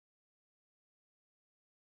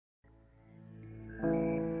Hope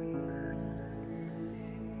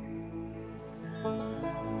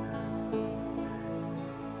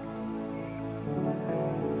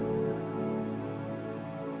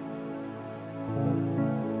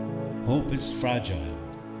is fragile,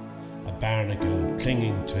 a barnacle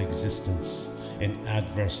clinging to existence in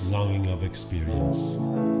adverse longing of experience.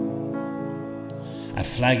 A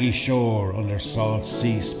flaggy shore under salt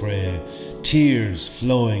sea spray, tears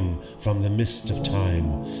flowing from the mist of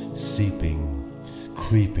time, seeping,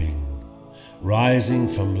 creeping, rising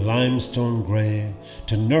from limestone grey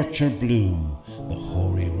to nurture bloom the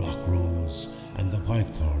hoary rock rose and the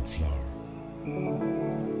whitethorn flower.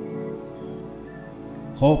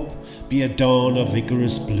 Hope be a dawn of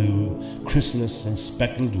Icarus blue, chrysalis and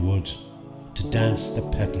speckled wood, to dance the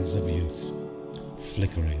petals of youth,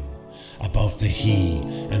 flickering above the he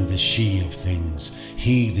and the she of things,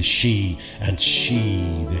 he the she and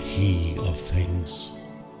she the he of things.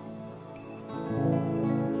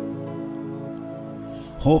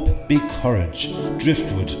 Hope be courage,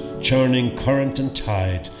 driftwood, churning current and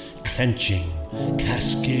tide, clenching,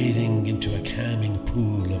 cascading into a calming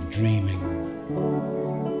pool of dreaming.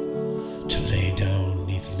 To lay down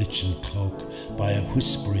neath lichen cloak by a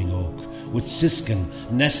whispering oak, with siskin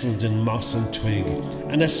nestled in moss and twig,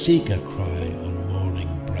 and a seeker cry on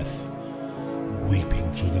morning breath,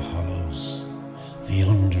 weeping through the hollows, the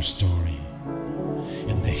understory,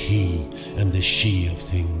 in the he and the she of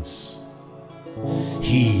things.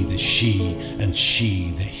 He the she and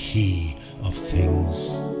she the he of things.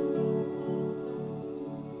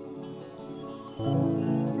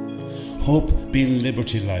 Hope be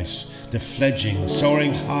liberty light, the fledging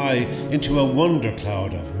soaring high into a wonder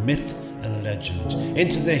cloud of myth and legend,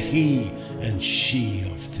 into the he and she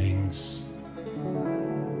of things.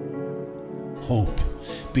 Hope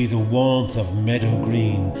be the warmth of meadow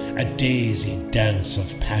green, a daisy dance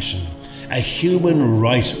of passion, a human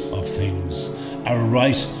right of things, a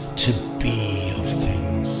right to be of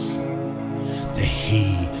things, the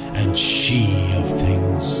he and she of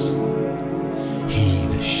things, he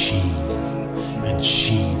the she and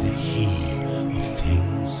she